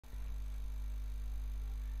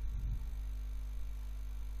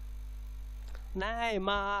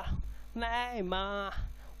Neymar, Neymar,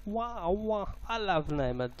 wow, wow, I love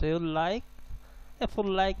Neymar. Do you like? If you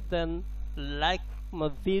like, then like my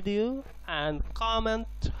video and comment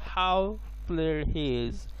how player he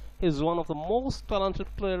is. He's one of the most talented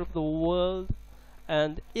player of the world,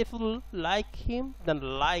 and if you like him, then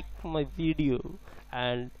like my video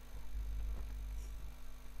and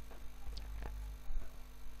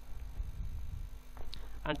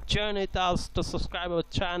join with us to subscribe our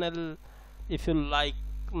channel if you like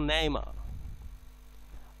Neymar.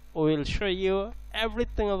 We will show you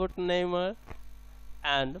everything about Neymar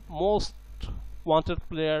and most wanted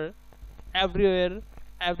player everywhere,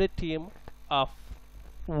 every team of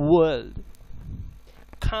world.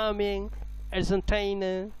 Coming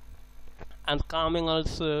Argentina and coming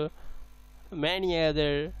also many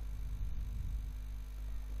other.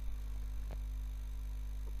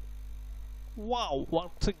 Wow,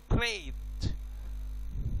 what a great,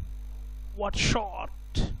 what shot!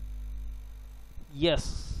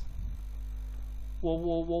 Yes. Whoa,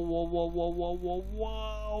 whoa, whoa, whoa, whoa, whoa, whoa, whoa,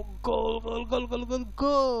 wow! Goal, goal, goal, goal, goal,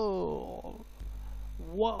 goal!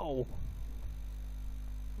 Wow!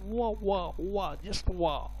 Wow, wow, wow! Just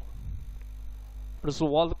wow! It's a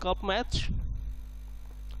World Cup match.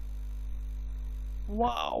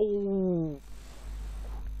 Wow!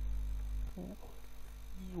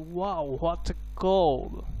 Wow! What a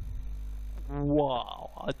goal!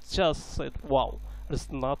 Wow! I just said wow. There's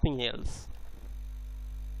nothing else.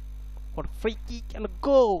 What a free kick and a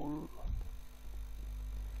goal!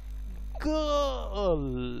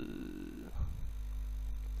 Goal!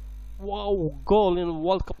 Wow, goal in a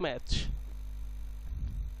World Cup match.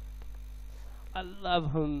 I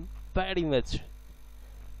love him very much.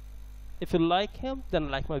 If you like him, then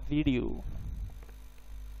like my video.